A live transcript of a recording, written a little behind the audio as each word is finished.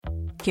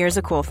Here's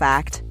a cool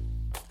fact.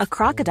 A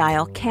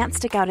crocodile can't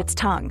stick out its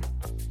tongue.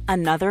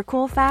 Another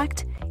cool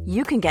fact,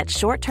 you can get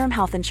short-term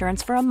health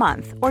insurance for a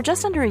month or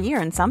just under a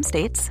year in some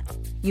states.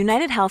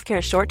 United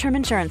Healthcare short-term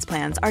insurance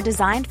plans are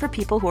designed for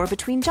people who are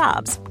between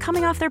jobs,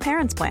 coming off their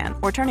parents' plan,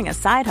 or turning a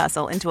side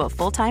hustle into a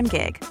full-time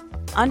gig.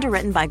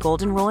 Underwritten by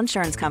Golden Rule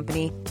Insurance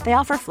Company, they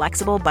offer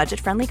flexible,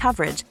 budget-friendly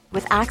coverage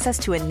with access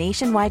to a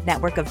nationwide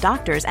network of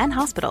doctors and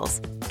hospitals.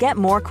 Get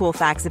more cool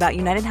facts about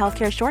United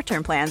Healthcare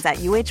short-term plans at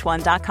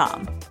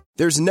uh1.com.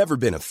 There's never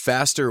been a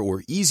faster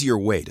or easier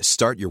way to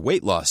start your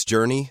weight loss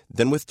journey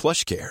than with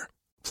PlushCare.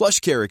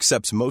 PlushCare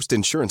accepts most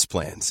insurance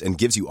plans and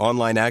gives you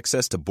online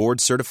access to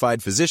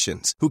board-certified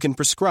physicians who can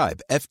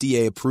prescribe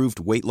FDA-approved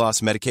weight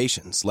loss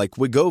medications like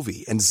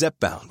Wegovy and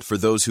Zepbound for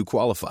those who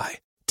qualify.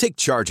 Take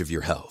charge of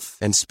your health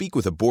and speak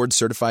with a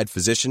board-certified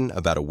physician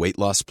about a weight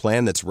loss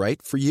plan that's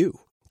right for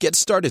you. Get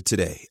started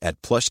today at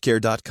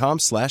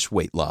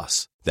plushcare.com/weight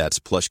loss. That's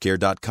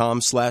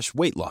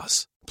plushcare.com/weight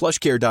loss.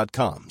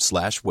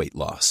 plushcare.com/weight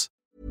loss.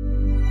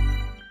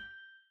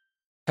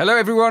 Hello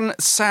everyone,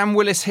 Sam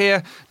Willis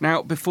here.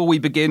 Now, before we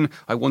begin,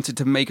 I wanted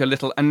to make a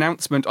little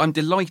announcement. I'm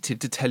delighted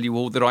to tell you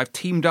all that I've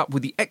teamed up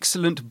with the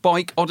excellent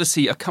Bike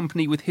Odyssey, a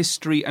company with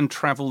history and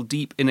travel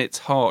deep in its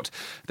heart.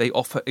 They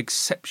offer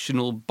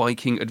exceptional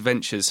biking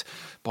adventures.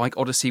 Bike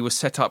Odyssey was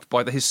set up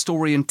by the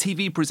historian,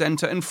 TV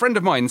presenter and friend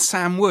of mine,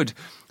 Sam Wood,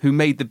 who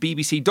made the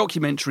BBC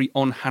documentary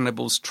on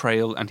Hannibal's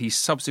Trail, and he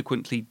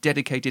subsequently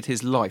dedicated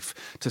his life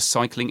to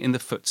cycling in the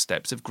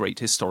footsteps of great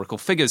historical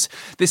figures.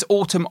 This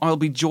autumn, I'll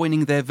be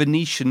joining their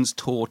Venetians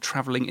tour,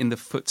 travelling in the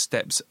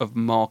footsteps of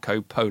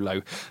Marco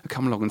Polo.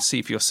 Come along and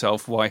see for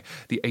yourself why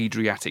the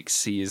Adriatic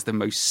Sea is the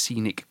most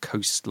scenic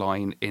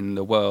coastline in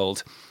the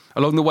world.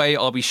 Along the way,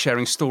 I'll be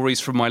sharing stories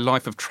from my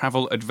life of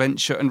travel,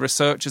 adventure and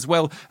research, as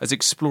well as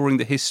exploring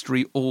the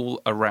history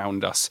all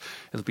around us.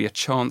 It'll be a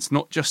chance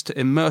not just to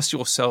immerse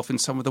yourself in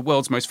some of the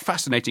world's most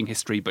fascinating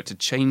history, but to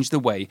change the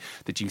way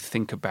that you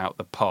think about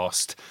the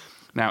past.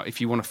 Now,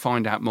 if you want to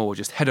find out more,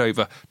 just head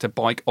over to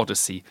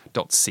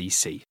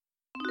bikeodyssey.cc.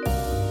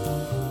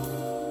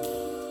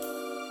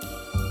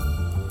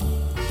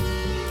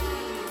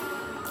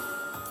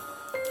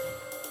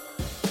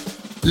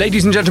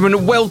 Ladies and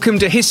gentlemen, welcome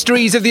to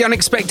Histories of the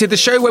Unexpected, the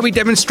show where we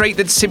demonstrate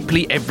that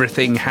simply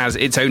everything has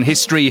its own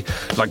history,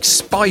 like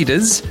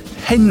spiders,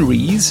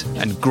 Henrys,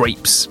 and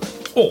grapes.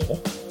 Or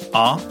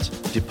art,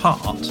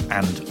 depart,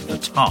 and the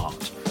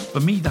tart. For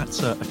me,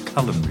 that's a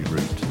culinary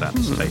route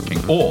that's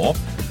taking. Or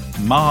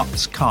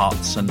marts,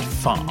 carts, and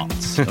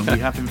farts. And we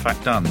have, in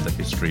fact, done the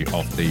history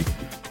of the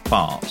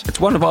fart. It's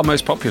one of our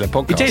most popular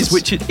podcasts.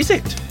 It is, is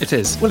it? It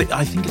is. Well,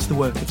 I think it's the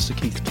work of Sir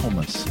Keith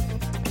Thomas.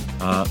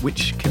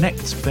 Which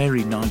connects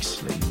very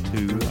nicely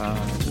to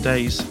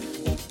today's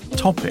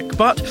topic.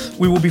 But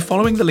we will be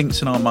following the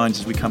links in our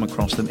minds as we come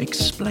across them,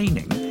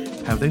 explaining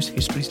how those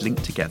histories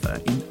link together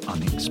in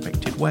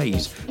unexpected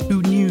ways.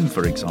 Who knew,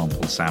 for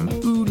example, Sam,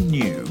 who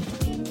knew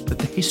that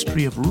the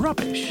history of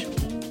rubbish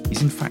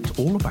is in fact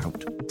all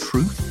about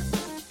truth,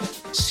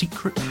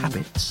 secret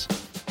habits,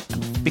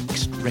 and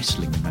fixed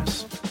wrestling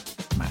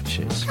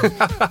matches?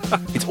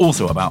 It's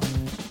also about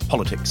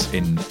politics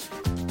in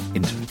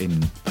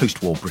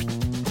post-war Britain.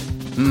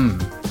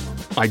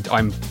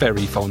 I'm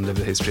very fond of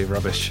the history of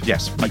rubbish.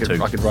 Yes, me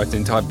too. I could write an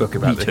entire book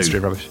about the history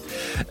of rubbish.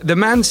 The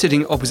man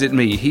sitting opposite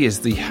me, he is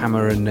the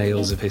hammer and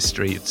nails of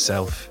history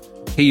itself.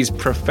 He's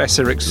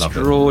Professor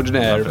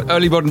Extraordinaire of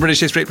Early Modern British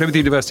History at Plymouth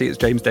University. It's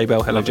James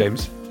Daybell. Hello,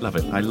 James. Love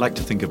it. I like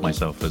to think of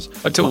myself as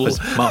a tool. As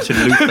Martin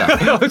Luther.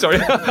 Oh, sorry.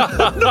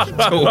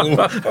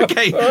 Tool.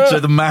 Okay, so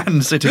the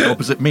man sitting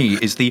opposite me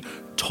is the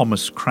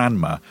Thomas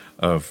Cranmer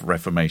of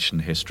Reformation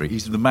history.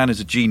 The man is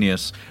a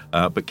genius,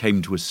 but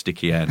came to a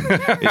sticky end.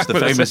 It's the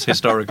famous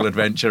historical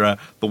adventurer,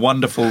 the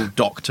wonderful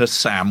Dr.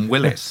 Sam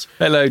Willis.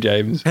 Hello,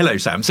 James. Hello,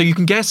 Sam. So you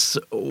can guess,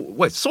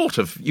 well, sort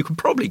of, you can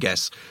probably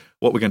guess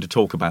what we're going to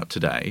talk about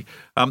today.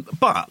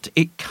 But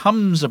it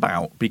comes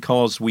about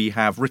because we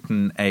have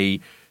written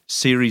a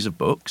series of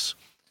books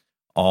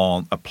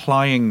on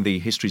applying the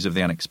histories of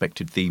the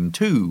unexpected theme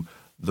to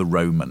the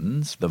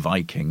Romans, the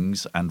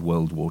Vikings, and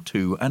World War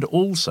II, and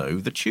also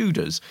the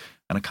Tudors.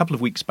 And a couple of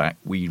weeks back,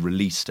 we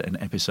released an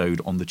episode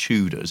on the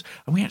Tudors,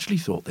 and we actually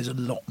thought there's a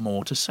lot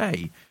more to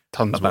say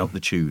about the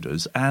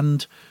Tudors.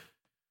 And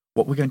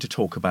what we're going to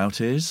talk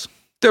about is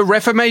the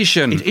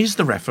Reformation. It is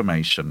the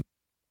Reformation.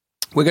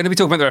 We're going to be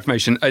talking about the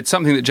Reformation. It's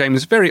something that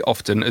James very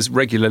often, as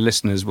regular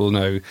listeners will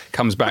know,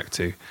 comes back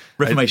to.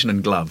 Reformation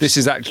and gloves. This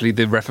is actually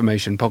the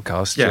Reformation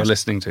podcast you're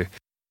listening to.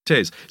 It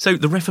is. So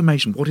the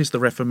Reformation, what is the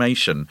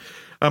Reformation?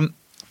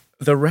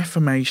 The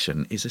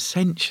Reformation is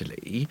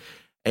essentially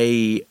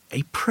a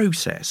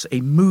process,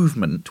 a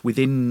movement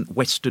within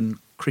Western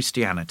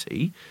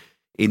Christianity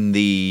in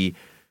the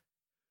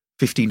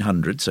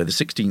 1500s, so the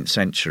 16th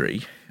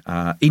century,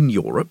 in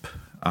Europe,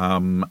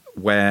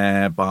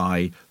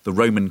 whereby the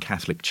Roman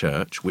Catholic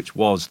Church, which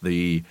was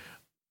the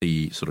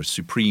sort of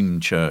supreme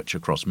church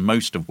across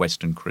most of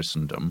Western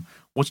Christendom,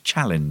 was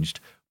challenged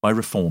by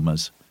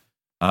reformers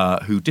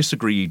who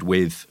disagreed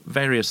with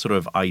various sort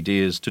of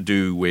ideas to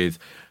do with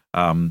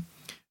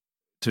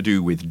to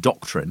do with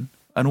doctrine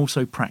and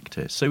also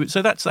practice.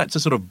 So that's a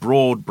sort of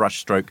broad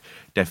brushstroke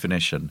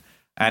definition.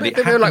 And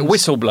they were like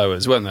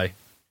whistleblowers, weren't they?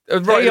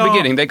 Right at the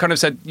beginning, they kind of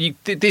said,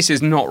 this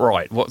is not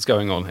right. What's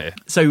going on here?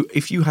 So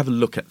if you have a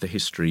look at the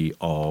history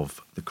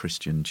of the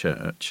Christian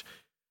church,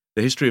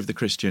 the history of the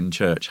Christian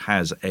church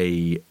has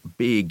a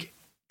big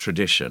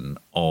tradition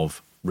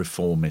of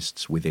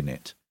reformists within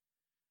it.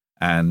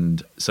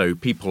 And so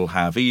people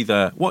have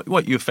either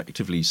what you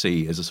effectively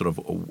see as a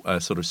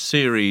sort of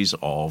series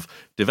of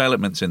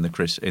developments in the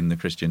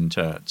Christian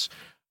church,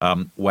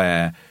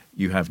 where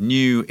you have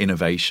new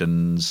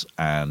innovations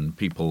and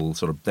people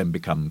sort of then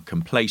become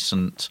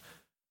complacent.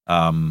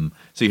 So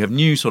you have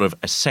new sort of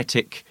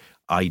ascetic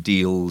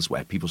ideals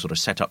where people sort of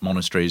set up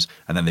monasteries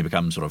and then they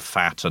become sort of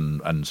fat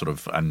and sort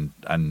of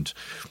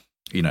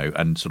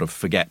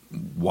forget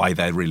why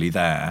they're really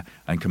there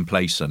and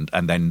complacent.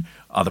 And then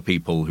other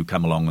people who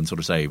come along and sort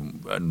of say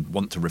and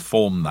want to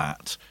reform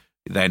that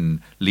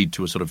then lead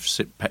to a sort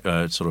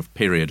of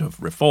period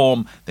of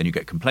reform. Then you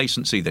get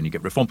complacency, then you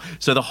get reform.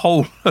 So the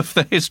whole of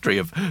the history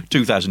of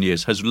 2,000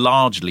 years has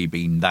largely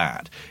been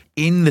that.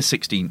 In the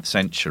 16th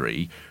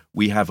century,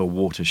 we have a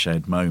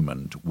watershed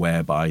moment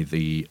whereby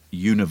the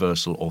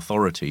universal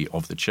authority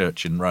of the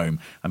church in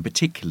Rome, and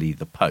particularly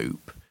the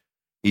Pope,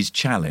 is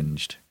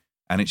challenged.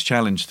 And it's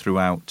challenged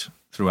throughout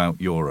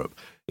Europe.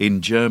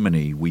 In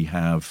Germany, we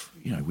have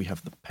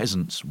the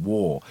Peasants'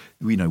 War.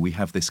 We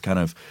have this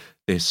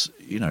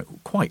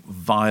quite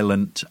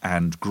violent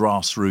and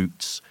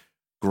grassroots,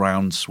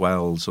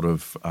 groundswell sort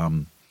of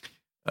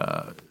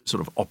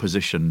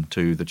opposition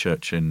to the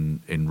church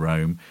in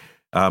Rome.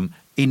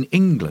 In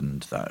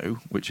England, though,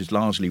 which is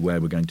largely where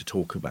we're going to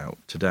talk about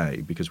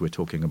today, because we're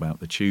talking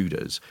about the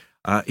Tudors,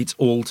 it's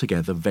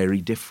altogether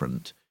very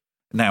different.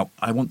 Now,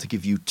 I want to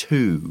give you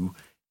two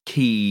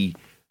key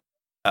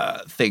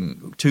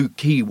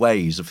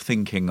ways of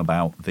thinking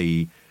about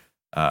the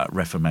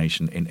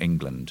Reformation in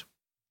England.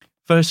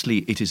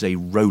 Firstly, it is a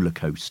roller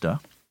coaster,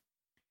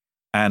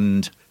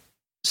 and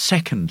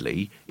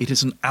secondly, it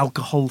is an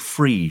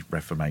alcohol-free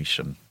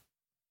Reformation.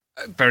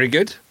 Very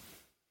good.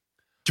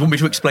 Do you want me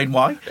to explain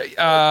why?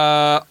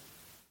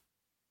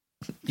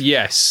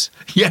 Yes.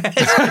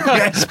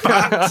 Yes,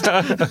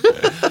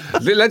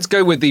 but let's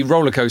go with the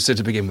roller coaster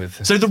to begin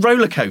with. So the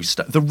roller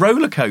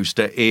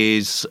coaster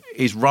is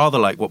rather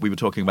like what we were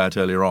talking about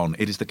earlier on.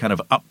 It is the kind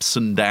of ups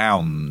and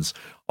downs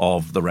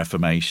of the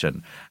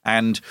Reformation.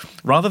 And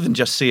rather than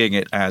just seeing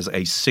it as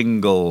a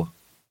single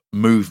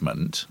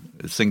movement,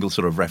 a single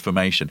sort of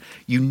Reformation,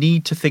 you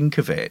need to think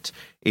of it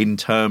in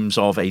terms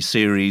of a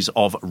series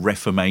of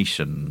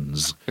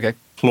reformations, okay,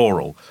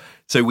 plural.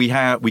 So we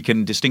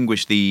can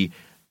distinguish the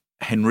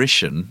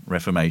Henrician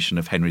Reformation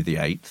of Henry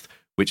VIII,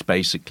 which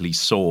basically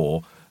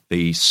saw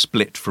the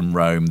split from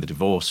Rome, the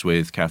divorce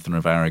with Catherine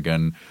of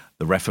Aragon,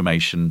 the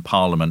Reformation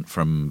Parliament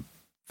from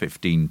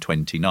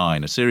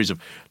 1529, a series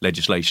of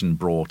legislation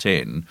brought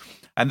in.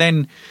 And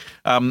then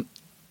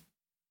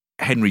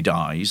Henry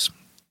dies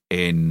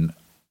in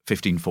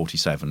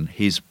 1547.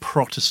 His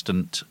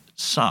Protestant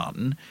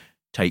son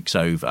takes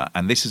over,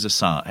 and this is a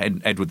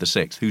son, Edward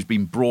VI, who's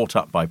been brought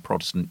up by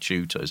Protestant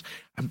tutors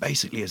and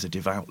basically is a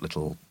devout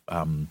little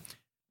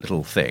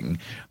thing.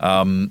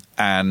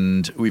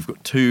 And we've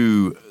got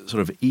two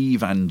sort of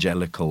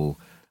evangelical,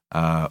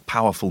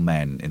 powerful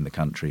men in the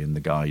country in the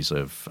guise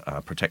of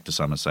Protector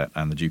Somerset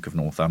and the Duke of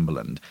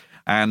Northumberland.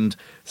 And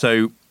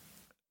so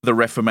the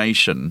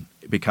Reformation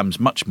becomes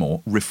much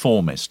more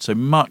reformist, so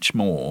much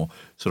more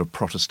sort of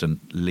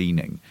Protestant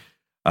leaning.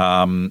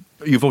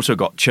 You've also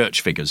got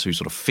church figures who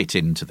sort of fit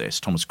into this.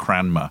 Thomas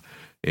Cranmer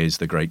is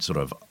the great sort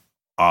of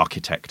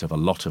architect of a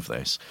lot of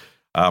this.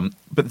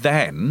 But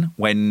then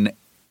when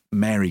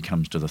Mary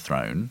comes to the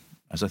throne,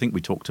 as I think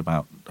we talked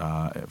about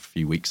a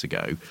few weeks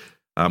ago,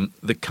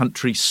 the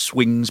country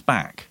swings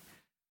back.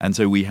 And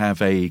so we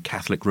have a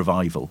Catholic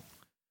revival.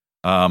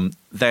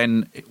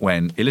 Then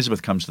when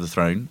Elizabeth comes to the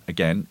throne,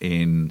 again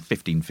in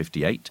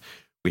 1558,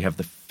 we have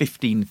the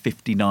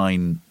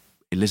 1559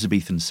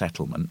 Elizabethan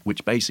settlement,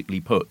 which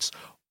basically puts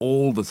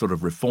all the sort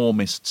of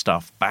reformist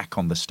stuff back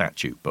on the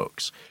statute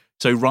books.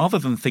 So rather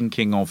than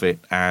thinking of it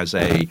as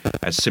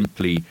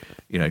simply,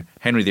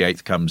 Henry VIII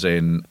comes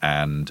in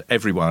and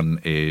everyone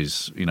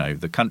is,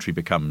 the country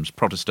becomes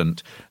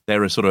Protestant,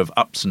 there are sort of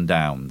ups and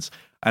downs.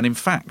 And in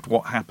fact,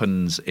 what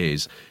happens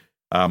is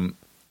when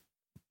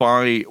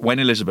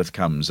Elizabeth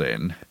comes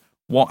in,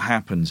 what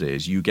happens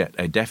is you get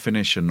a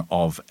definition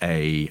of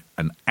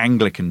an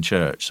Anglican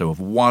church, so of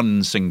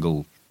one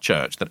single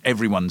church that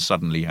everyone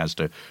suddenly has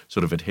to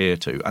sort of adhere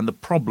to. And the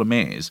problem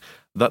is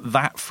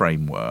that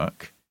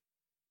framework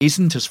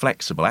isn't as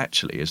flexible,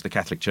 actually, as the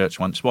Catholic Church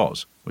once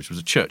was, which was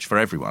a church for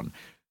everyone.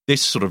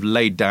 This sort of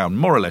laid down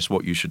more or less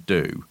what you should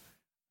do,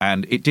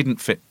 and it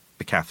didn't fit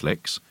the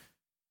Catholics,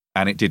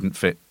 and it didn't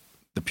fit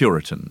the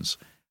Puritans.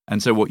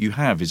 And so what you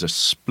have is a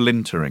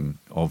splintering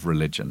of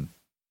religion.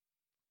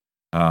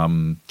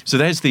 So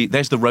there's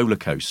the roller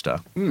coaster.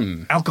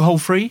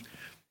 Alcohol-free?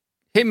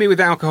 Hit me with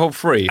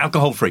alcohol-free.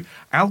 Alcohol-free.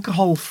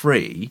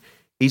 Alcohol-free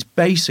is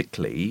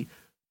basically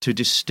to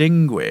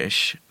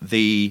distinguish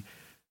the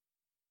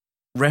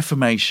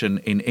Reformation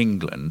in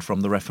England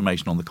from the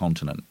Reformation on the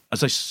continent.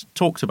 As I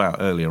talked about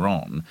earlier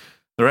on,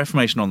 the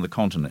Reformation on the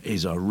continent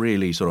is a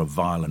really sort of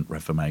violent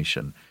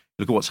Reformation.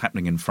 Look at what's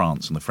happening in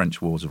France and the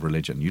French wars of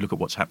religion. You look at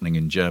what's happening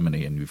in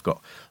Germany and you've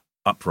got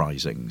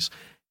uprisings.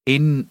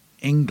 In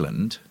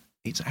England,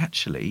 it's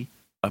actually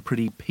a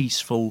pretty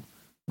peaceful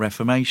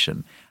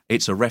Reformation.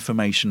 It's a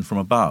Reformation from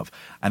above.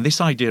 And this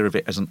idea of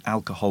it as an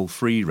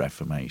alcohol-free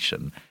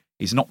Reformation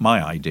is not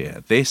my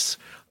idea.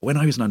 When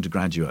I was an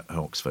undergraduate at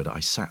Oxford, I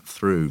sat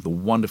through the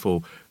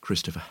wonderful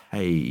Christopher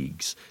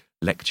Haig's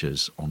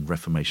lectures on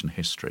Reformation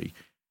history,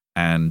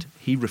 and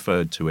he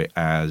referred to it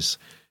as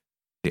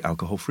the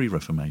alcohol-free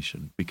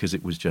Reformation because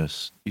it was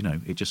just,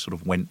 it just sort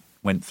of went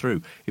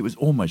through. It was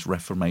almost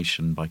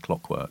Reformation by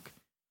clockwork.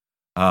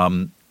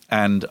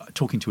 And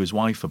talking to his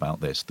wife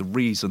about this, the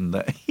reason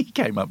that he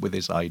came up with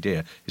this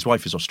idea, his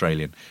wife is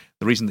Australian,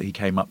 the reason that he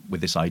came up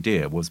with this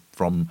idea was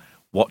from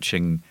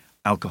watching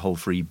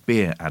alcohol-free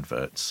beer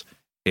adverts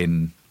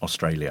in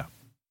Australia.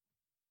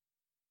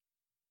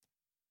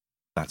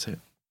 That's it.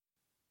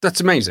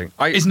 That's amazing.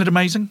 Isn't it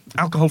amazing?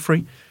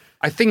 Alcohol-free?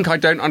 I think I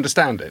don't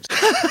understand it.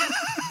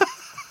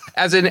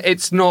 As in,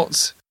 it's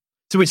not...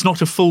 So it's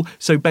not a full...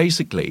 So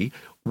basically,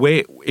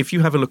 if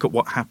you have a look at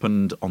what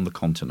happened on the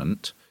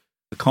continent,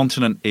 the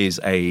continent is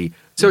a...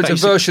 So it's a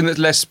version that's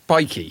less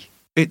spiky.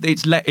 It's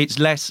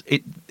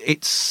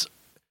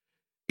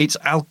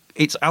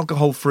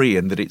alcohol-free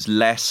in that it's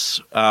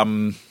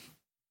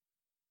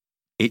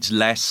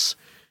less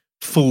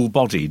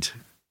full-bodied.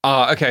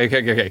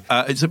 Okay.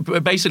 It's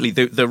basically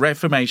the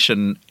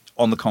Reformation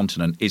on the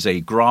continent is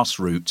a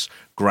grassroots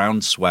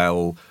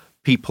groundswell.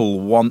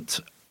 People want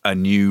a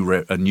new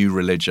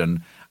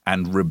religion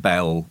and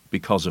rebel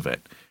because of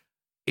it.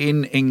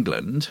 In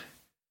England,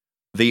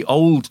 the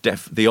old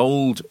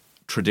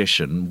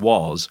tradition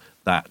was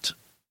that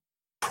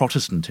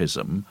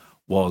Protestantism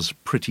was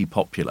pretty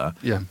popular.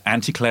 Yeah.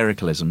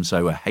 Anti-clericalism,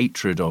 so a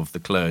hatred of the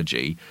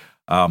clergy,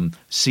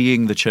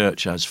 seeing the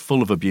church as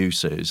full of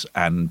abuses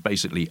and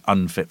basically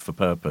unfit for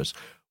purpose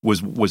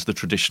was the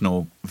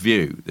traditional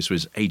view. This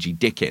was A.G.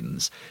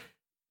 Dickens.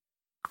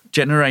 A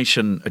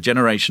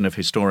generation of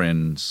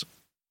historians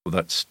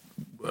that's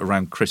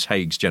around Chris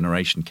Haig's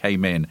generation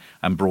came in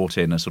and brought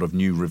in a sort of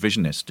new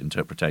revisionist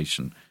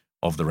interpretation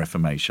of the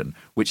Reformation,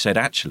 which said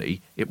actually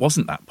it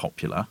wasn't that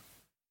popular.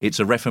 It's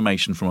a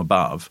Reformation from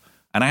above,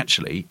 and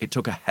actually it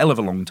took a hell of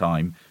a long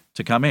time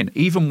to come in.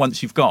 Even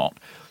once you've got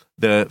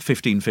the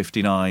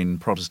 1559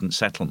 Protestant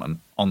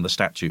settlement on the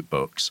statute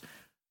books,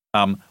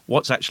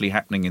 what's actually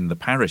happening in the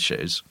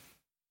parishes,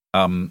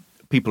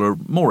 people are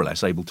more or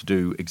less able to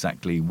do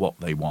exactly what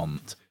they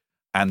want.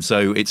 And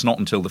so it's not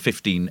until the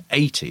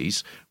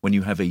 1580s when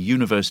you have a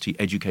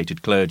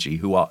university-educated clergy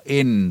who are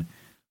in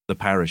the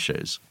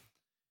parishes.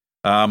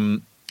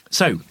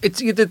 So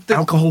it's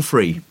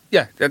alcohol-free.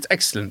 Yeah, that's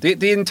excellent.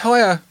 The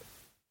entire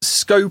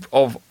scope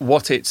of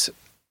what it's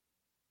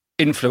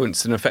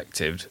influenced and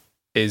affected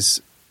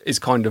is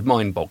kind of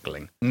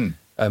mind-boggling.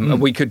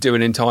 And we could do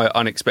an entire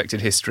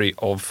unexpected history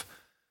of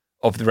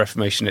the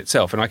Reformation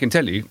itself. And I can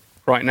tell you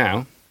right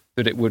now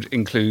that it would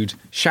include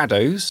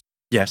shadows.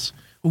 Yes.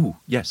 Ooh,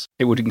 yes.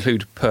 It would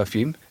include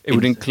perfume. It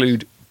would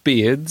include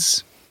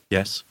beards.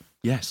 Yes.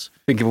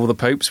 Think of all the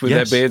popes with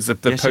their beards, the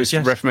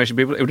post-Reformation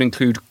people. It would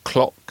include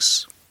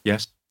clocks.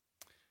 Yes.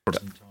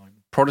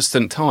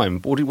 Protestant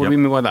time. What do we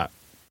mean by that?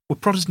 Well,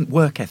 Protestant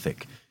work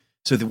ethic.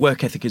 So the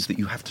work ethic is that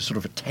you have to sort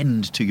of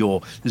attend to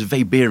there's a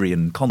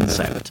Weberian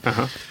concept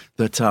that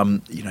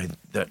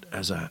that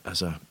as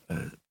a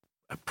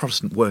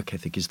Protestant work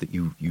ethic is that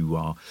you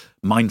are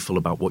mindful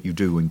about what you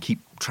do and keep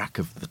track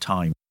of the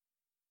time.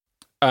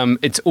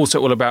 It's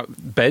also all about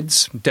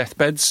beds,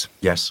 deathbeds.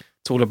 Yes.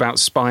 It's all about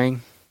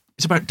spying.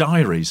 It's about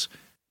diaries.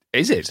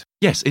 Is it?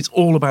 Yes, it's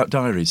all about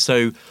diaries.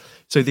 So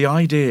the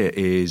idea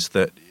is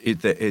that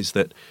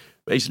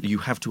basically you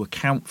have to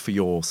account for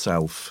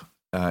yourself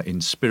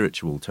in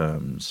spiritual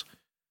terms,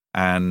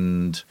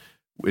 and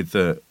with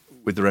the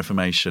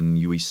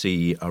Reformation, we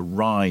see a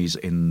rise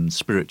in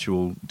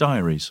spiritual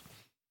diaries.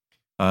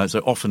 So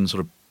often,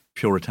 sort of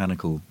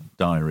puritanical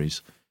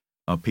diaries.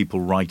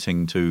 People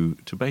writing to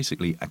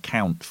basically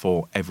account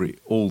for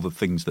all the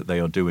things that they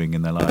are doing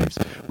in their lives.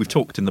 We've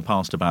talked in the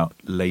past about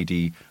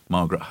Lady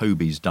Margaret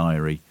Hoby's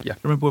diary. Yeah.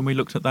 Remember when we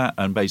looked at that?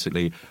 And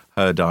basically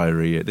her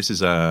diary, this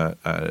is a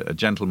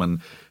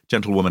gentlewoman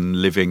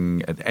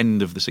living at the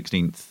end of the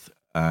 16th,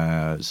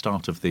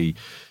 start of the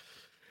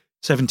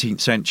 17th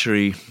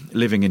century,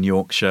 living in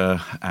Yorkshire,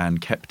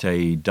 and kept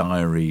a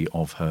diary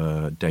of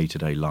her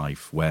day-to-day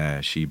life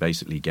where she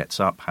basically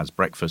gets up, has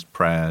breakfast,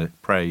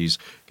 prays,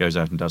 goes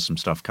out and does some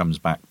stuff, comes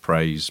back,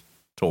 prays,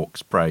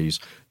 talks, prays.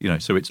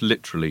 So it's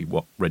literally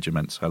what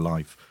regiments her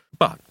life.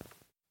 But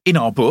in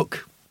our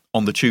book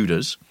on the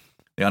Tudors,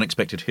 The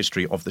Unexpected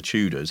History of the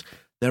Tudors,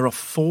 there are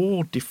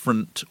 4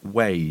 different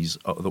ways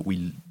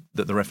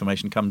that the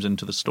Reformation comes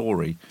into the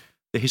story.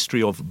 The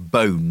history of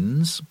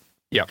bones.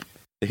 Yep.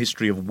 The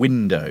history of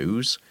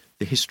windows,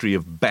 the history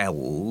of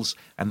bells,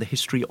 and the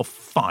history of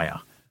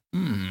fire.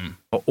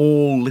 are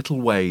all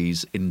little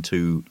ways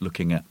into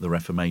looking at the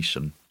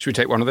Reformation. Should we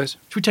take one of those?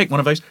 Should we take one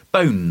of those?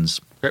 Bones.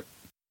 Okay.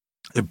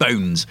 The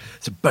bones.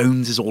 So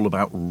bones is all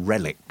about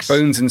relics.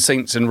 Bones and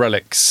saints and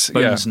relics.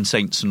 Bones and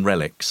saints and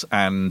relics.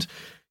 And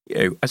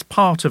as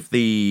part of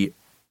the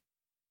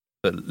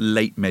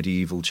late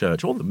medieval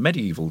church, or the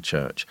medieval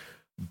church,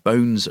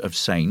 bones of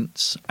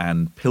saints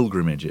and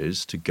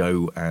pilgrimages to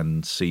go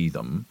and see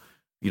them,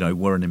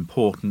 were an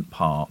important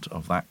part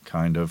of that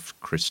kind of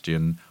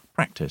Christian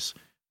practice,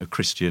 of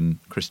Christian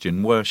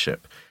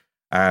worship.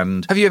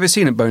 And have you ever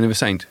seen a bone of a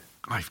saint?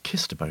 I've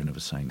kissed a bone of a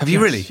saint. Have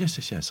you really?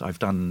 Yes. I've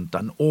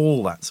done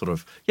all that sort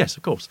of. Yes,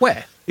 of course.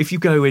 Where? If you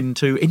go in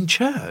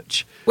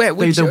church, where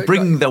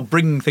they'll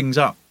bring things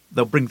up.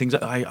 They'll bring things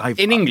up.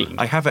 In England,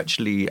 I have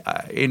actually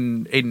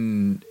in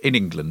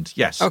England.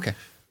 Yes. Okay.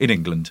 In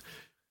England.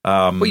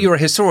 Well, you're a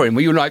historian.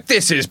 Were you like,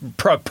 this is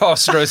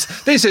preposterous?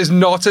 This is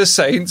not a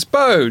saint's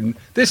bone.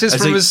 This is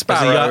from a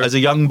sparrow. As a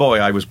young boy,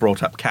 I was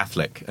brought up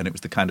Catholic, and it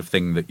was the kind of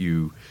thing that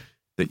you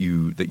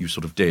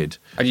sort of did.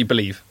 And you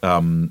believe?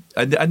 I mean,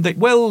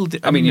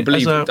 you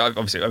believe.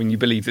 Obviously, you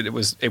believe that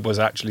it was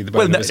actually the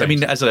bone of a saint. I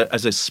mean,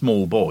 as a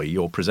small boy,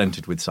 you're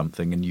presented with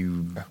something, and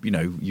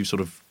you sort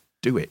of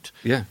do it.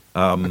 Yeah.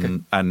 Okay.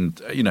 And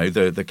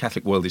the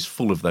Catholic world is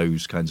full of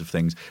those kinds of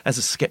things. As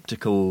a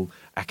skeptical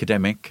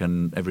academic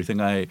and everything,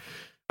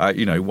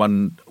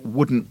 one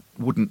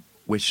wouldn't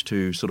wish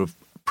to sort of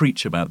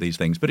preach about these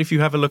things. But if you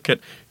have a look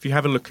at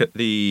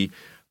the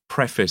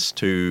preface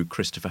to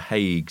Christopher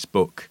Haig's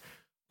book,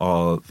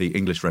 The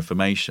English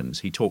Reformations,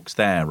 he talks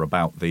there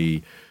about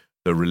the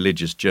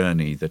religious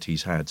journey that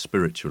he's had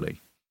spiritually,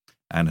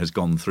 and has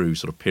gone through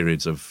sort of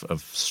periods of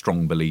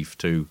strong belief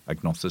to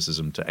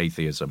agnosticism to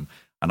atheism.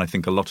 And I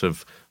think a lot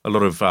of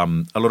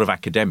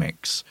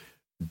academics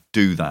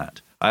do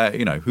that.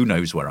 Who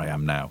knows where I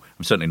am now?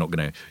 I'm certainly not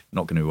going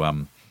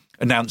to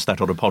announce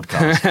that on a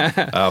podcast.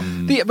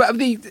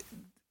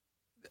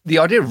 The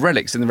idea of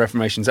relics in the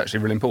Reformation is actually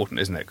really important,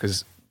 isn't it?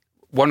 Because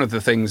one of the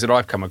things that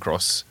I've come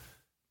across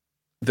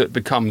that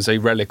becomes a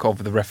relic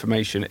of the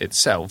Reformation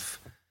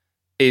itself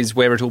is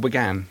where it all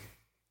began.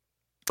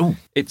 Ooh.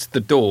 It's the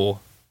door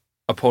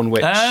upon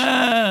which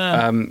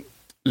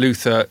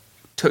Luther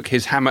took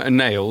his hammer and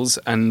nails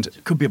and...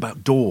 It could be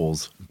about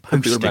doors,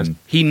 posting.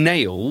 He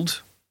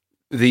nailed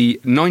he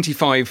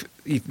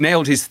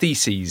nailed his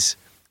theses,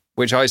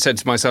 which I said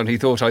to my son, he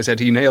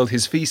nailed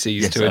his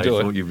feces to a door.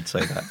 I thought you would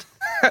say that.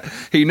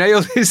 He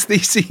nailed his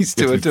theses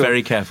to a door. Be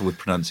very careful with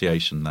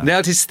pronunciation there.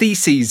 Nailed his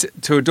theses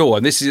to a door.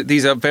 And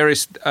these are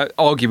various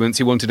arguments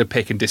he wanted to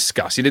pick and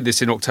discuss. He did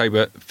this in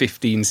October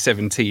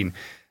 1517.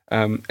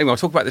 Anyway, I'll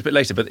talk about this a bit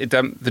later, but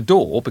the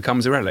door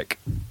becomes a relic.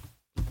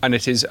 And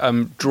it is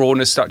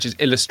drawn as such, is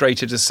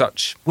illustrated as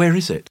such. Where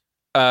is it?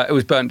 It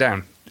was burnt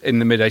down in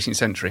the mid-18th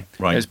century.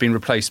 Right. It's been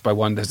replaced by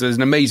one. There's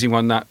an amazing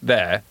one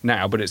there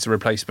now, but it's a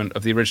replacement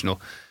of the original.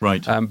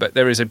 Right. But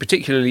there is a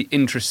particularly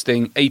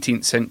interesting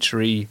 18th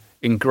century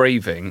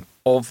engraving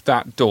of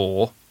that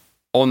door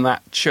on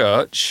that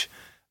church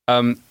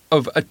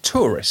of a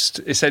tourist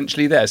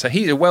essentially there. So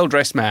he's a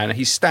well-dressed man and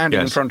he's standing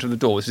in front of the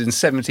door. This is in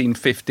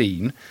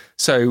 1715,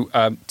 so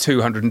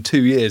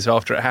 202 years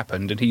after it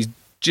happened, and he's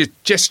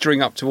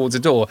gesturing up towards the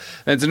door.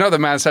 And there's another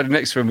man standing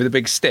next to him with a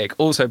big stick,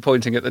 also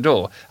pointing at the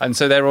door. And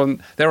so they're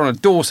on a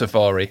door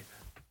safari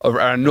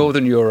around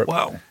Northern Europe.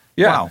 Wow.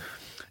 Yeah. Wow.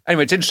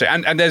 Anyway, it's interesting.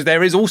 And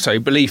there is also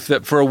belief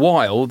that for a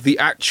while, the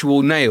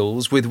actual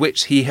nails with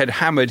which he had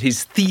hammered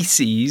his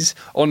theses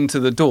onto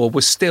the door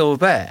were still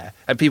there.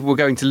 And people were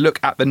going to look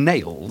at the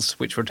nails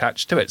which were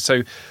attached to it.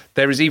 So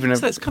there is even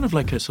So that's kind of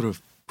like a sort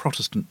of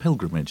Protestant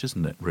pilgrimage,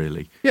 isn't it,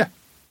 really? Yeah.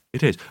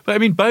 It is. But I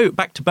mean,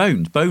 back to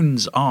bones.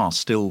 Bones are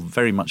still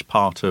very much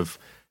part of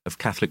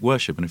Catholic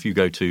worship. And if you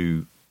go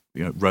to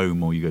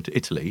Rome or you go to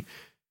Italy,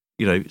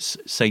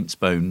 saints'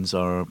 bones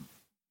are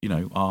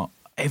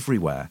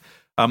everywhere.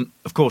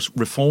 Of course,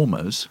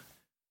 reformers,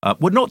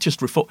 not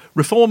just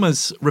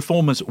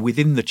reformers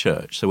within the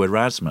church. So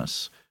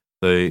Erasmus,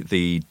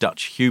 the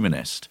Dutch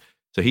humanist,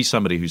 so he's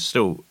somebody who's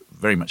still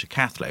very much a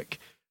Catholic,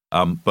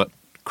 but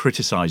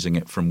criticising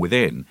it from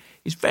within,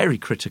 is very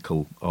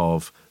critical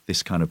of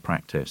this kind of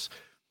practice.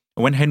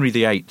 When Henry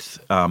VIII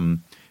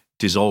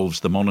dissolves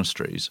the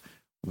monasteries,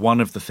 one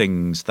of the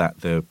things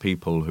that the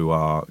people who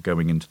are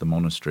going into the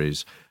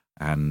monasteries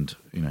and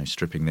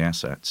stripping the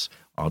assets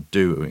are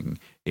doing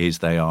is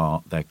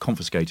they're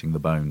confiscating the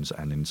bones,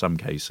 and in some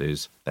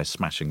cases they're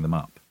smashing them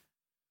up.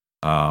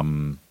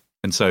 And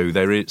so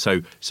there is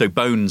so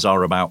bones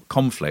are about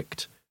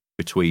conflict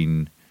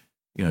between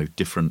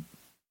different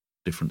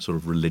sort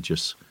of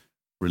religious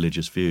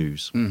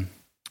views.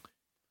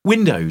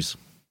 Windows.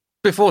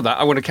 Before that,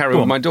 I want to carry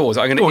on with my doors.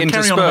 I'm going to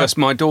intersperse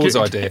my doors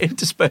idea.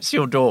 Intersperse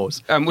your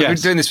doors. We've been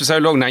doing this for so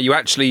long now.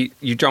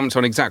 You jumped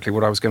on exactly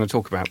what I was going to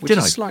talk about, which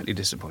is slightly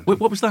disappointing.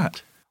 What was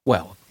that?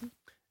 Well,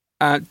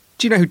 do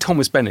you know who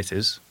Thomas Bennett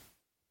is?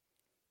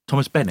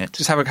 Thomas Bennett?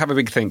 Just have a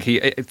big think.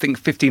 Think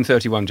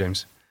 1531,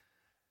 James.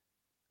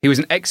 He was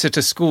an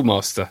Exeter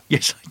schoolmaster.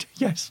 Yes, I do.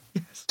 Yes.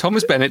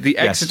 Thomas Bennett, the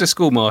Exeter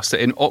schoolmaster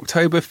in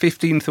October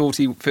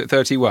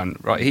 1531.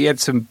 Right, he had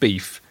some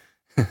beef.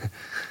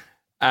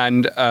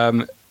 And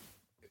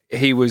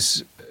he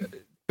was a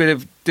bit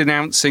of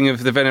denouncing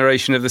of the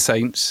veneration of the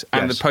saints,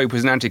 and the Pope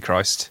was an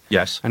antichrist.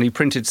 Yes. And he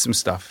printed some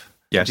stuff.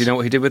 Yes. Do you know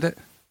what he did with it?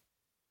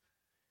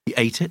 He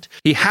ate it?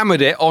 He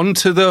hammered it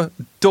onto the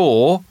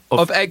door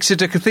of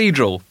Exeter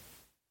Cathedral.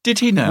 Did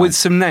he now? With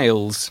some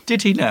nails.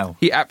 Did he now?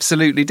 He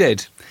absolutely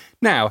did.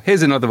 Now,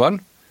 here's another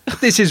one.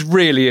 This is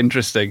really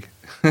interesting.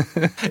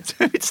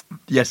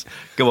 Yes,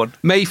 go on.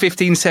 May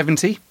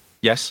 1570.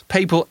 Yes.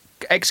 Papal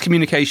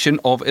excommunication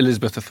of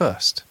Elizabeth I.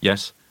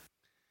 Yes.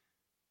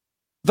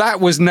 That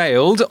was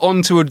nailed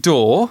onto a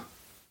door.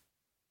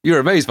 You're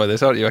amazed by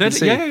this, aren't you? I can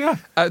see. Yeah.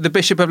 The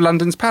Bishop of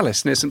London's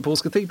Palace near St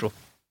Paul's Cathedral.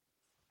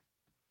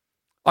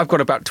 I've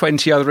got about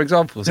 20 other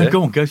examples here.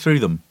 Go on, go through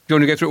them. Do you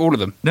want to go through all of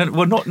them? No,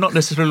 well, not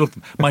necessarily all of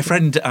them. My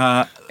friend...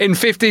 In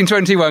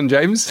 1521,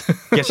 James.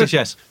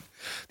 Yes.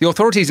 The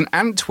authorities in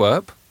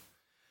Antwerp...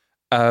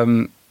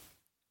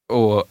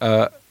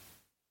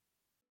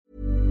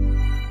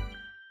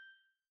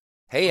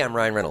 Hey, I'm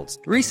Ryan Reynolds.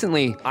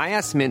 Recently, I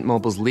asked Mint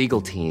Mobile's legal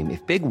team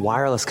if big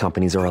wireless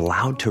companies are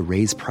allowed to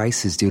raise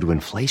prices due to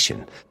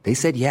inflation. They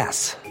said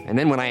yes. And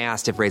then when I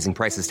asked if raising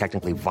prices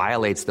technically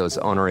violates those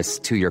onerous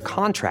 2-year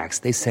contracts,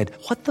 they said,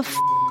 "What the f***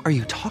 are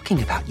you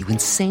talking about, you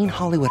insane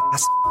Hollywood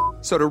ass?"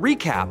 So to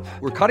recap,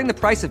 we're cutting the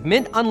price of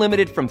Mint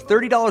Unlimited from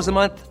 $30 a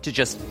month to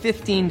just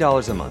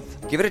 $15 a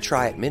month. Give it a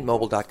try at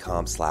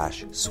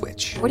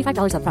mintmobile.com/switch.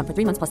 $45 up front for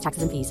 3 months plus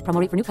taxes and fees. Promo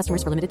rate for new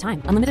customers for limited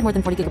time. Unlimited more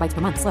than 40 gigabytes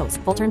per month. Slows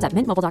full terms at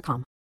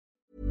mintmobile.com.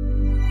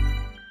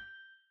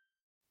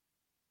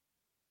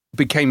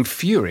 Became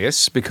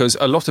furious because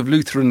a lot of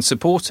Lutheran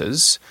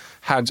supporters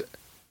had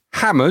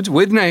hammered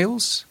with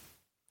nails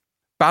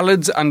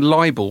ballads and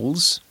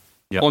libels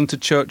onto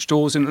church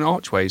doors and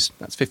archways.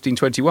 That's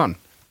 1521.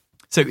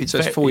 So it's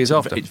 4 years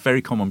after. It's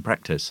very common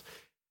practice.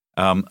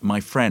 My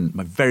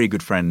very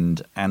good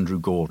friend, Andrew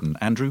Gordon.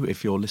 Andrew,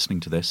 if you're listening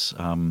to this,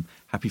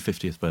 happy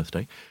 50th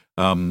birthday.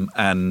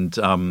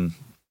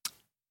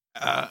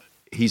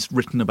 He's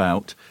written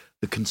about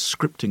the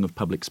conscripting of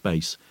public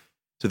space.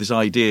 So this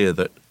idea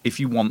that if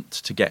you want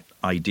to get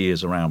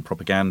ideas around,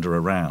 propaganda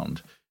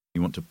around,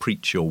 you want to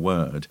preach your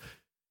word,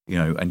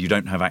 and you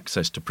don't have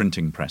access to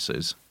printing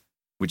presses,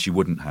 which you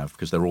wouldn't have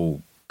because they're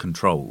all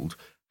controlled.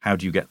 How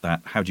do you get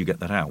that? How do you get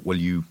that out? Well,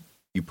 you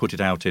put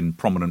it out in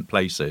prominent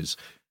places,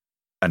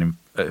 and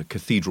a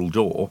cathedral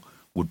door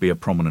would be a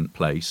prominent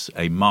place.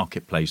 A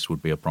marketplace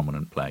would be a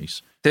prominent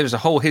place. There's a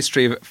whole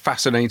history of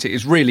fascinating.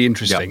 It's really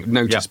interesting.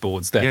 Notice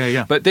boards there.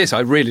 Yeah. But this,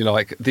 I really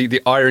like.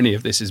 The irony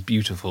of this is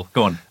beautiful.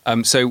 Go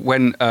on. So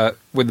when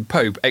the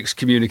Pope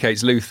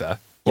excommunicates Luther,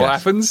 what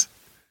happens?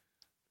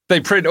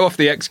 They print off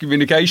the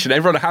excommunication.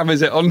 Everyone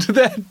hammers it onto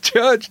their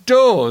church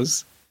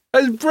doors.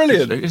 That's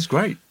brilliant. It's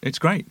great. It's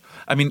great.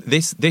 I mean,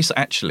 this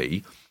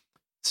actually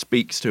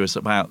speaks to us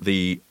about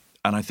and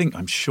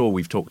I'm sure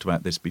we've talked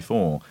about this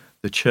before,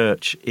 the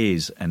church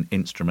is an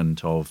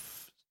instrument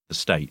of the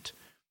state.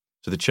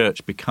 So the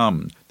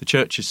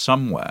church is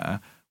somewhere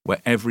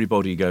where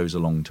everybody goes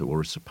along to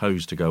or is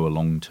supposed to go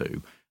along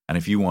to. And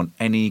if you want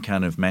any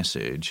kind of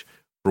message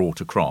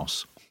brought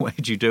across, where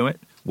do you do it?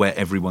 Where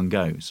everyone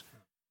goes.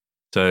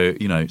 So,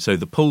 so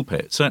the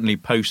pulpit, certainly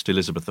post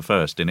Elizabeth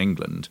I in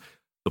England,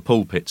 the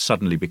pulpit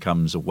suddenly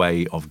becomes a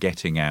way of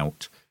getting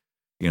out,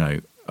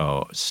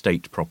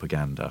 state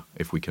propaganda,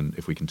 if we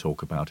can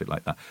talk about it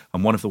like that.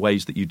 And one of the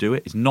ways that you do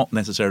it is not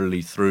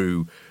necessarily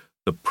through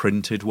the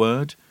printed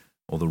word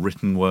or the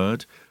written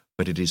word,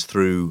 but it's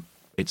through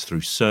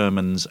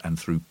sermons and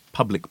through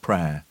public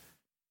prayer,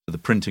 the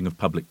printing of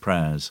public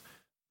prayers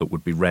that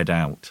would be read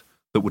out,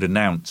 that would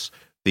announce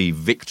the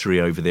victory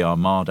over the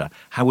Armada.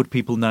 How would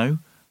people know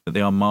that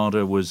the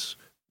Armada was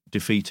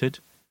defeated?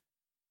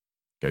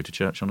 Go to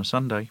church on a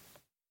Sunday.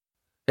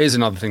 Here's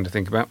another thing to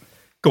think about.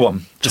 Go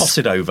on, toss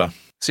it over.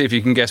 See if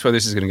you can guess where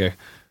this is going to go.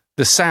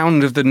 The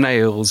sound of the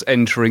nails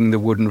entering the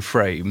wooden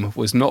frame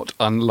was not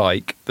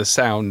unlike the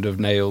sound of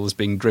nails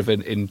being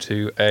driven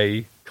into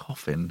a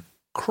coffin.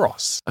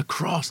 Cross. A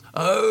cross.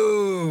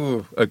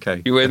 Oh,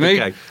 okay. You with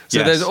me? Okay. So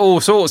yes. There's all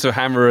sorts of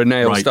hammer and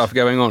nail stuff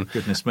going on.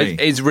 Goodness me.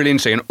 It's really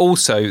interesting. And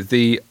also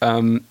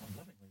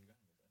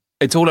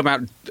it's all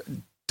about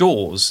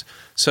doors.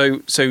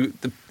 So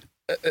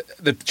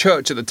the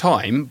church at the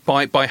time,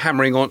 by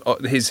hammering on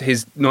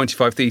his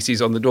 95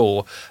 Theses on the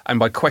door and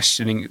by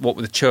questioning what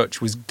the church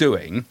was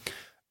doing,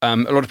 a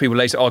lot of people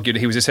later argued that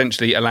he was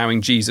essentially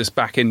allowing Jesus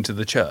back into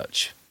the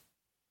church.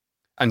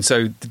 And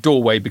so the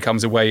doorway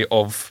becomes a way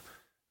of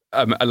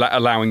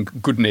allowing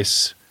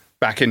goodness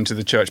back into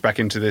the church, back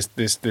into this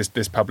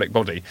public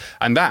body.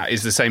 And that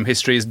is the same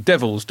history as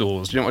Devil's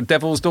Doors. Do you know what a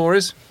Devil's Door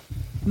is?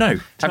 No.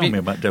 Tell me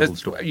about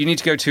Devil's Door. You need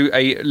to go to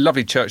a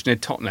lovely church near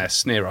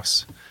Totnes, near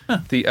us.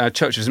 The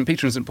Church of St.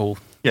 Peter and St. Paul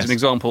is an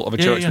example of a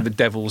church with a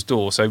Devil's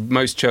Door. So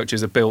most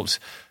churches are built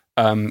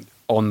on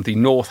the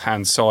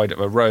north-hand side of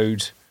a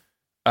road.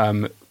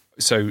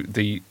 So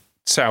the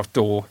south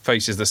door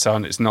faces the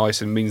sun. It's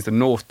nice and means the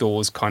north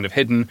door is kind of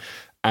hidden.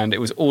 And it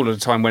was all at a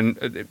time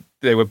when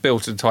they were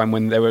built at a time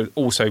when there were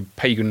also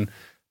pagan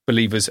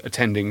believers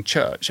attending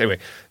church. Anyway,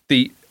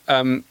 they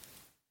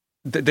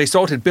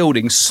started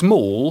building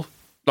small,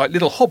 like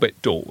little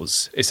hobbit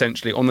doors,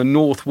 essentially, on the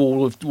north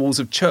walls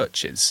of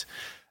churches.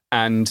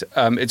 And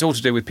it's all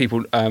to do with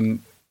people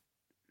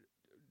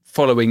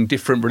following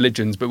different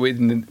religions, but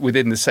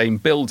within the same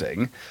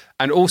building.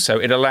 And also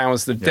it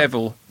allows the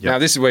devil... Now,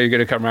 this is where you're going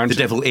to come around the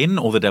devil in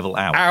or the devil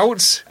out?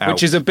 Out,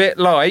 which is a bit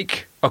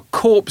like a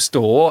corpse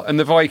door and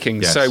the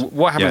Vikings. Yes. So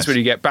what happens when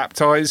you get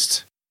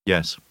baptised?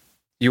 Yes.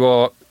 You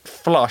are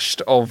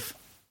flushed of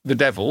the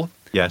devil.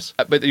 Yes.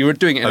 But you were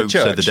doing it in a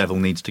church. So the devil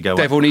needs to go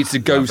needs to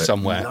go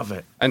somewhere. Love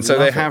it. And so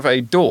they have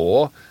a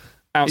door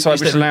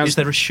outside which allows... Is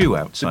there a shoe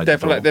outside the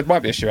door? There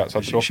might be a shoe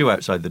outside the door. A shoe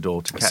outside the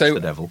door to catch the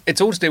devil.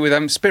 It's all to do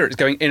with spirits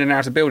going in and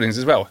out of buildings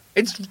as well.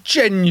 It's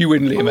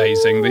genuinely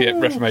amazing, the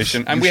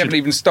Reformation. And we haven't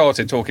even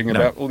started talking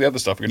about all the other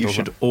stuff we can talk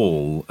about. You should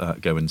all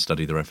go and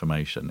study the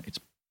Reformation. It's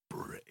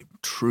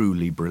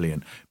truly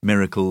brilliant.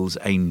 Miracles,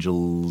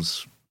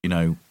 angels,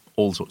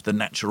 all sorts. The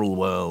natural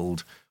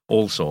world,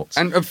 all sorts.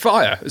 And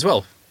fire as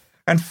well.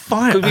 And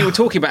fire. Because we were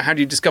talking about how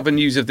do you discover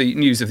news of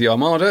the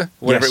Armada,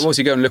 whatever it was.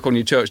 You go and look on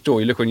your church door,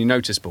 you look on your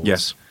notice boards.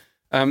 Yes.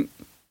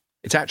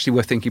 It's actually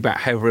worth thinking about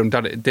how everyone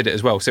did it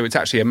as well. So it's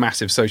actually a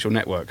massive social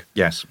network.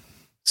 Yes.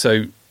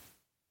 So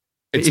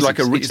it's like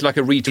a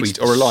retweet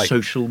or a like.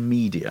 Social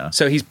media.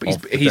 So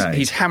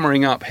he's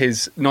hammering up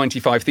his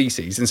 95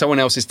 theses, and someone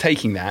else is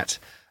taking that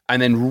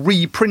and then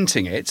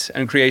reprinting it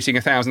and creating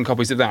 1,000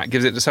 copies of that,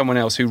 gives it to someone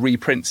else who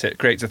reprints it,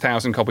 creates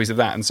 1,000 copies of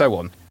that, and so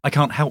on. I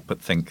can't help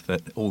but think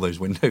that all those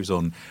windows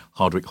on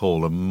Hardwick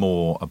Hall are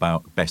more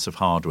about Bess of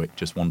Hardwick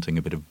just wanting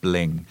a bit of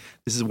bling.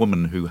 This is a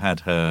woman who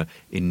had her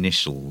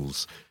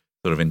initials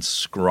sort of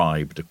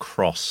inscribed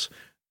across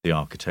the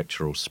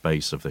architectural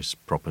space of this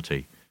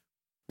property.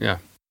 Yeah.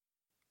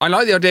 I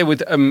like the idea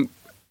with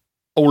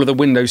all of the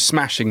window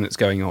smashing that's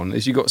going on,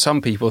 is you've got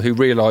some people who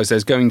realise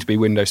there's going to be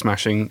window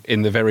smashing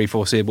in the very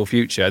foreseeable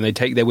future, and they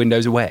take their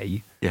windows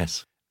away.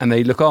 Yes. And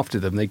they look after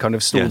them. They kind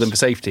of store them for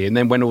safety. And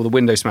then when all the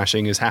window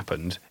smashing has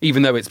happened,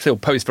 even though it's still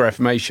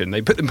post-Reformation,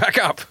 they put them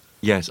back up.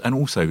 Yes, and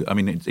also, I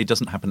mean, it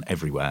doesn't happen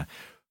everywhere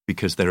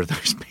because there are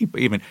those people,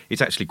 even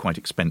it's actually quite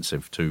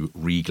expensive to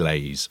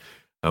reglaze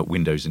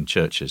windows in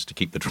churches to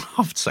keep the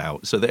drafts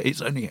out. So that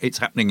it's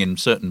happening in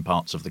certain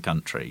parts of the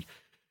country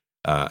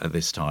at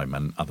this time,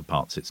 and other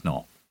parts it's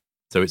not.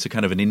 So it's a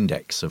kind of an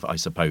index of, I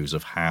suppose,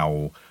 of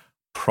how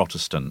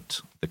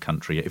Protestant the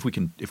country, if we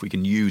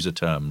can use a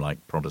term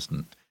like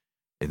Protestant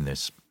in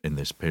this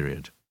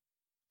period.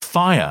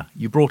 Fire.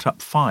 You brought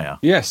up fire.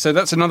 Yes, so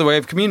that's another way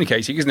of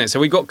communicating, isn't it? So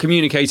we got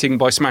communicating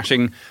by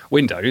smashing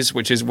windows,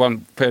 which is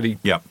one fairly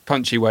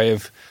punchy way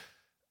of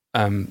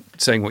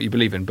saying what you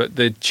believe in. But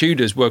the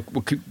Tudors were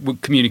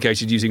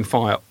communicated using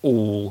fire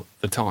all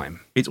the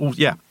time. It's all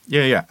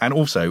and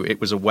also it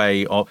was a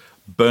way of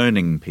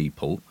burning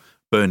people,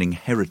 burning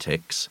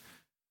heretics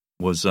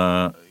was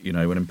an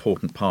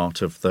important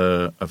part of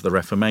the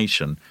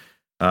Reformation,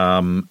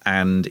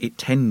 and it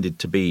tended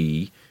to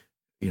be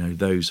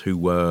those who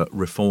were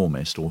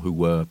reformist or who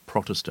were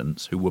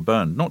Protestants who were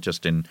burned, not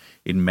just in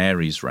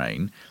Mary's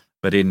reign,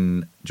 but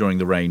during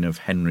the reign of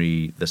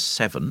Henry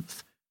VII.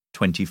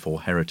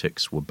 24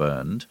 heretics were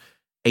burned,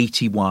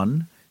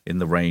 81 in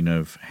the reign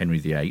of Henry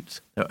VIII.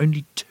 There are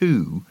only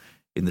 2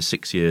 in the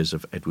 6 years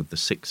of Edward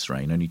VI's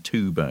reign, only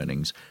 2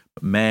 burnings.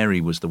 But Mary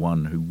was the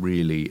one who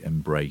really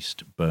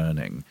embraced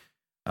burning.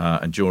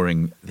 And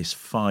during this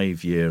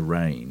 5-year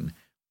reign,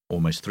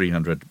 almost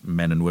 300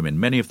 men and women,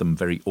 many of them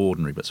very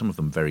ordinary, but some of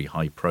them very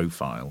high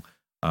profile,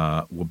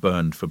 were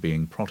burned for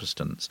being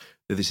Protestants.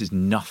 So this is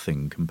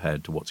nothing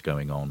compared to what's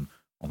going on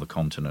the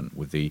continent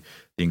with the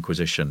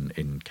Inquisition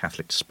in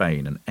Catholic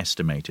Spain. An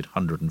estimated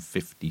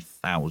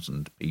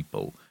 150,000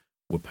 people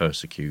were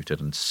persecuted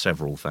and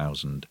several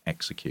thousand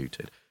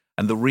executed.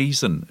 And the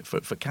reason,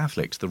 for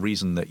Catholics, the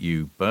reason that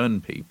you burn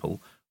people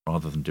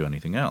rather than do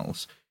anything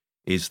else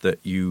is that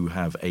you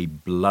have a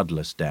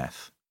bloodless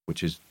death,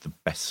 which is the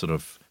best sort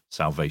of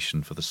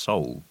salvation for the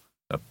soul,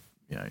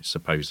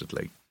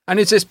 supposedly. And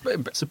is this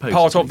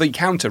part of the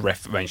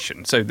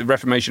Counter-Reformation? So the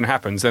Reformation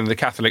happens, then the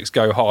Catholics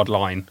go hard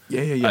line.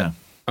 Yeah.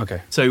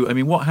 Okay. So, I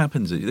mean, what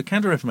happens is the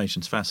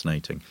Counter-Reformation is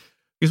fascinating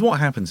because what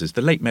happens is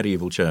the late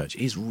medieval church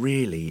is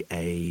really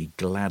a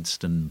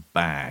Gladstone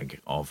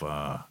bag of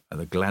an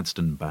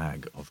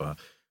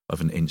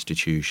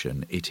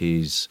institution. It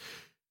is,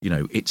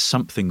 it's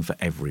something for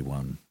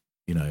everyone,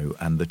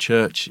 and the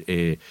church,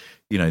 the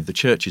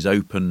church is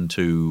open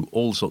to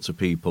all sorts of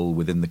people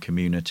within the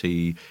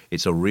community.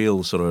 It's a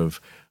real sort of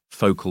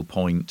focal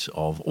point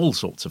of all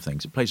sorts of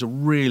things. It plays a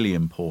really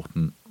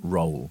important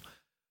role.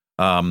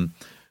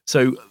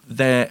 So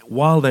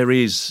while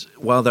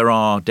there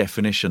are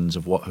definitions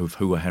of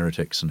who are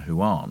heretics and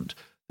who aren't,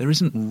 there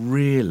isn't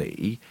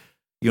really.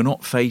 You're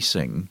not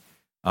facing,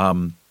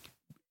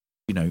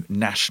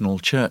 national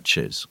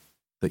churches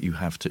that you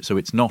have to. So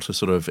it's not a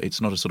sort of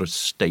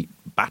state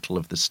battle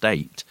of the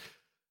state.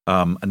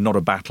 and not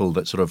a battle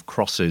that sort of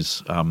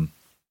crosses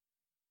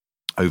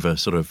over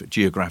sort of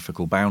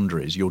geographical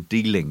boundaries. You're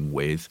dealing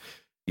with,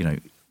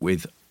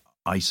 with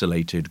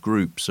isolated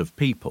groups of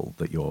people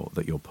that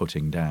you're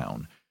putting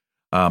down.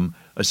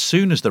 As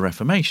soon as the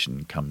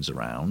Reformation comes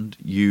around,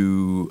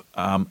 you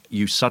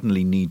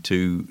suddenly need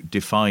to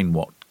define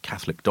what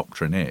Catholic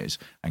doctrine is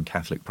and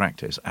Catholic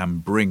practice,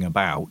 and bring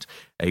about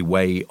a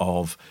way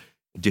of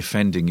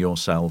defending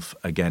yourself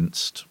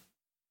against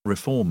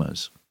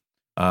reformers.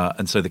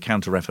 And so the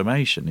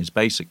Counter-Reformation is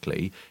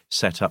basically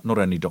set up not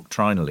only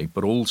doctrinally,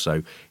 but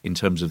also in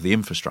terms of the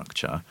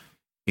infrastructure,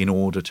 in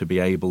order to be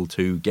able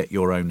to get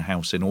your own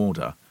house in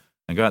order.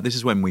 And go out. This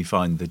is when we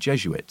find the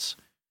Jesuits,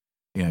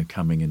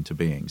 coming into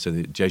being. So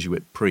the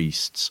Jesuit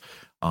priests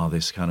are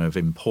this kind of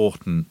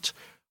important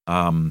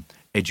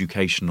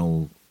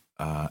educational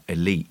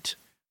elite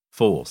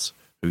force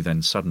who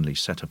then suddenly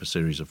set up a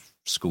series of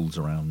schools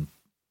around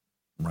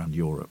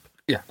Europe.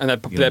 Yeah, and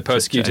they're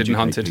persecuted and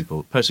hunted.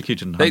 People.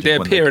 Persecuted and hunted. They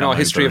appear in our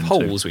history of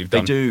holes we've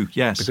done. They do,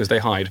 yes. Because they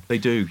hide. They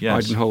do,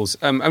 yes. Hide in holes.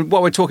 And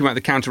while we're talking about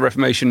the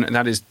Counter-Reformation, and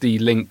that is the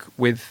link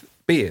with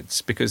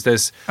beards, because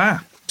there's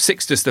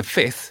Sixtus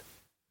V.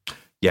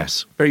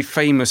 Yes. Very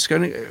famous.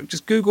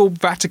 Just Google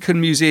Vatican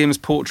Museum's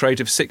portrait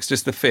of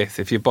Sixtus V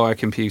if you buy a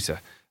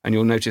computer, and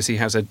you'll notice he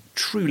has a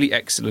truly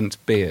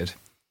excellent beard,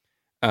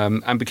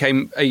 and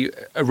became a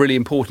really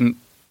important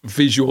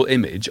visual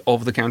image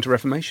of the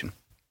Counter-Reformation.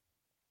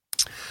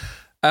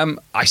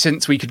 I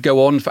sense we could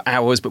go on for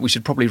hours, but we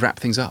should probably wrap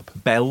things up.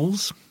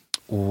 Bells.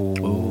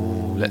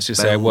 Ooh, let's just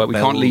say a word. We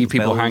can't leave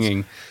people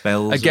hanging.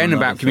 Bells again,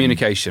 about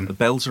communication. The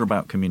bells are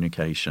about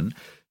communication.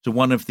 So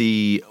one of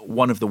the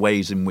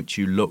ways in which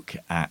you look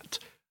at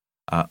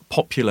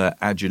popular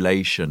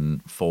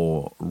adulation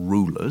for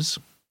rulers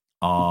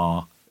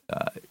are,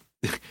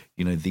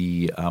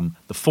 the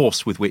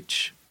force with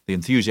which, the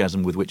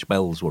enthusiasm with which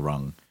bells were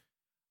rung,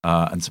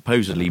 and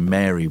supposedly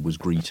Mary was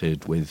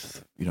greeted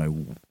with,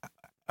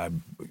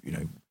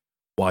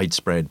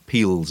 widespread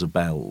peals of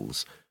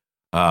bells.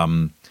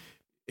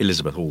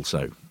 Elizabeth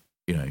also,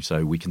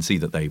 so we can see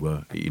that they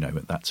were,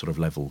 at that sort of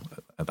level,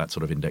 at that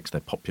sort of index,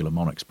 they're popular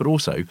monarchs. But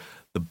also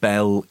the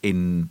bell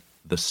in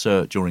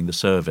during the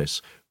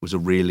service was a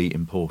really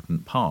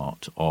important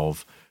part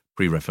of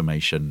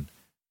pre-Reformation,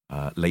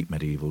 late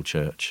medieval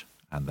church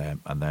and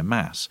their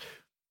mass,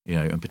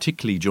 and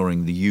particularly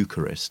during the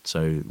Eucharist.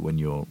 So when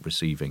you're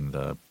receiving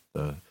the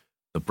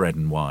bread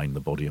and wine, the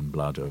body and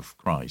blood of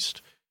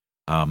Christ,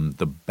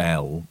 the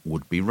bell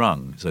would be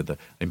rung. So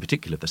in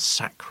particular, the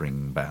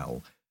sacring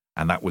bell.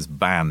 And that was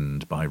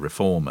banned by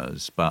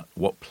reformers, but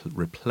what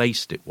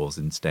replaced it was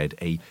instead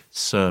a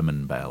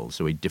sermon bell,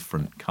 so a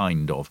different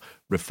kind of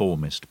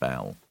reformist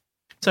bell.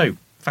 So,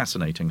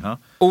 fascinating, huh?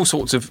 All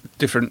sorts of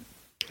different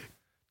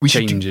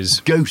changes.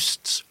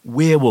 Ghosts,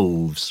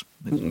 werewolves.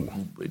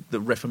 The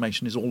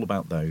Reformation is all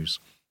about those.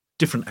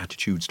 Different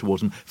attitudes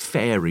towards them.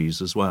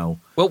 Fairies as well.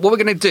 Well, what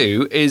we're going to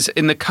do is,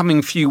 in the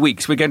coming few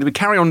weeks, we're going to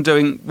carry on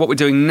doing what we're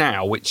doing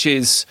now, which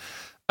is...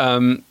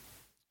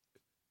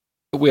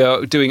 we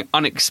are doing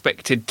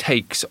unexpected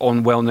takes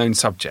on well-known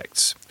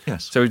subjects.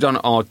 Yes. So we've done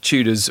our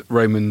Tudors,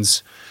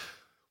 Romans,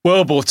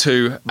 World War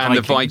II, and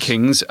the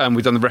Vikings, and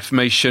we've done the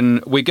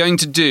Reformation. We're going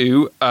to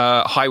do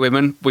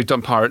highwaymen. We've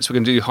done pirates. We're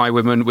going to do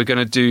highwaymen. We're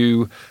going to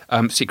do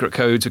secret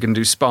codes. We're going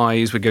to do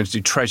spies. We're going to do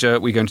treasure.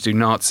 We're going to do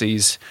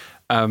Nazis.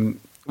 We're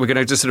going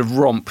to just sort of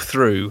romp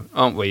through,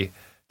 aren't we?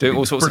 Doing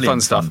all sorts of fun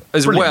stuff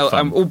as well.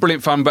 All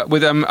brilliant fun, but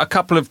with a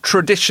couple of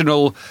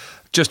traditional...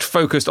 just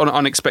focused on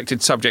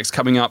unexpected subjects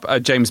coming up.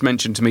 James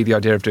mentioned to me the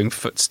idea of doing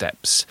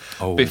footsteps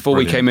before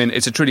we came in.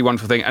 It's a truly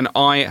wonderful thing. And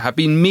I have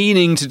been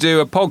meaning to do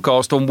a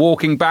podcast on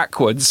walking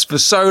backwards for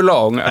so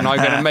long, and I'm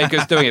going to make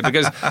us doing it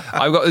because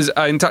I've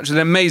got in touch with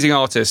an amazing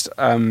artist,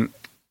 and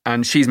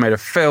she's made a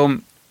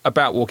film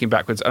about walking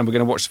backwards, and we're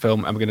going to watch the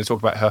film and we're going to talk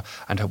about her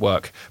and her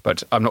work.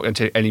 But I'm not going to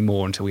tell you any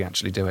more until we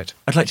actually do it.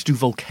 I'd like to do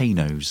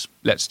volcanoes.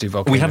 Let's do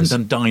volcanoes. We haven't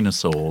done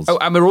dinosaurs. Oh,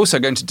 and we're also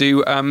going to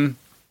do...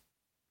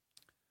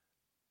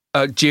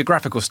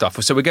 geographical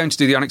stuff. So we're going to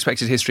do the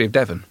unexpected history of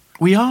Devon.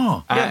 We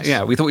are. Yes.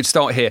 Yeah, we thought we'd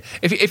start here.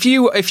 If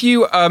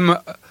you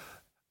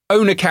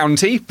own a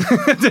county,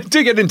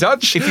 do get in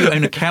touch. If you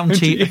own a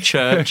county, a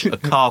church, a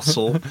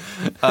castle,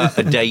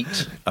 a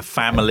date, a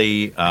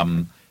family,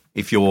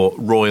 if you're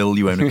royal,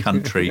 you own a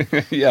country,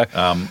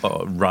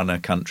 run a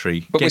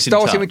country. But we're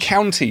starting with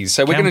counties,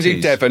 so we're going to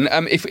do Devon.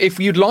 If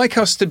you'd like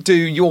us to do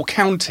your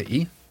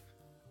county,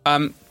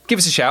 give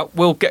us a shout.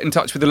 We'll get in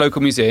touch with the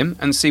local museum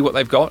and see what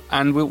they've got,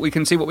 and we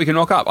can see what we can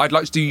knock up. I'd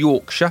like to do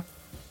Yorkshire,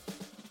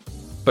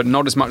 but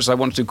not as much as I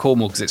want to do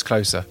Cornwall because it's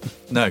closer.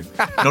 No,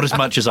 not as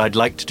much as I'd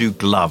like to do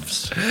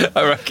gloves.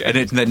 Oh, okay. And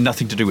it's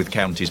nothing to do with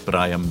counties, but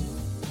I am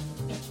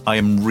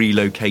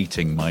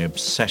relocating my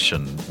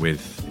obsession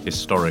with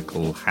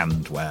historical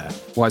handwear.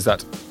 Why is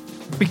that?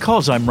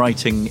 Because I'm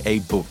writing a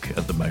book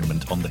at the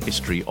moment on the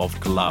history of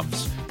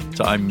gloves.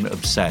 So I'm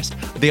obsessed.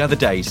 The other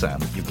day,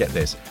 Sam, you get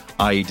this,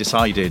 I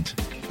decided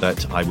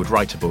that I would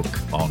write a book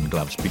on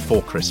gloves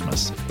before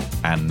Christmas.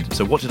 And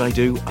so what did I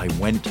do? I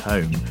went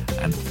home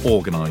and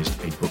organised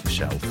a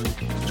bookshelf.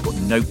 It's got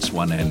notes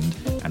one end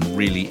and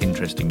really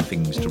interesting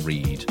things to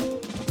read.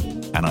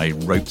 And I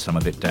wrote some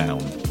of it down.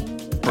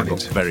 Brilliant. I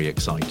got very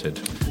excited.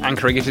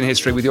 Anchoring it in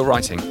history with your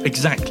writing.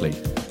 Exactly.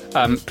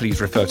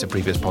 Please refer to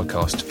previous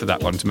podcast for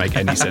that one to make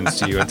any sense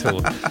to you at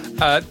all.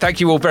 Thank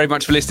you all very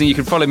much for listening. You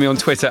can follow me on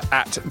Twitter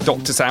at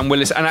Dr. Sam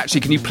Willis. And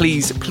actually, can you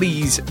please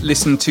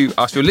listen to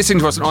us? If you're listening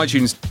to us on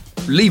iTunes,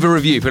 leave a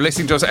review. If you're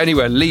listening to us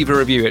anywhere, leave a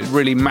review. It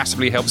really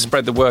massively helps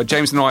spread the word.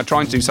 James and I are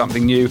trying to do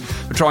something new.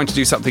 We're trying to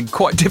do something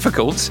quite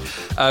difficult.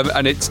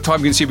 And it's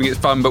time-consuming, it's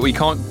fun, but we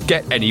can't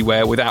get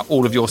anywhere without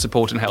all of your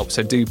support and help.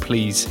 So do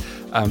please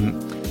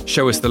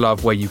show us the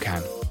love where you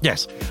can.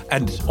 Yes,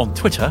 and on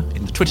Twitter,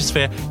 in the Twitter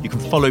sphere, you can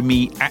follow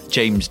me at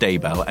James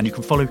Daybell, and you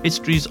can follow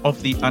Histories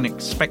of the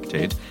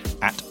Unexpected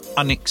at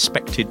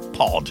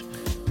UnexpectedPod.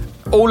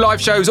 All live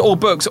shows, all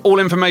books, all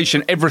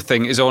information,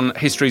 everything is on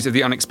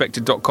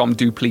historiesoftheunexpected.com.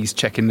 Do please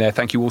check in there.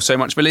 Thank you all so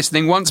much for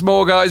listening once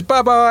more, guys.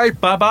 Bye-bye.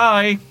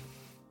 Bye-bye.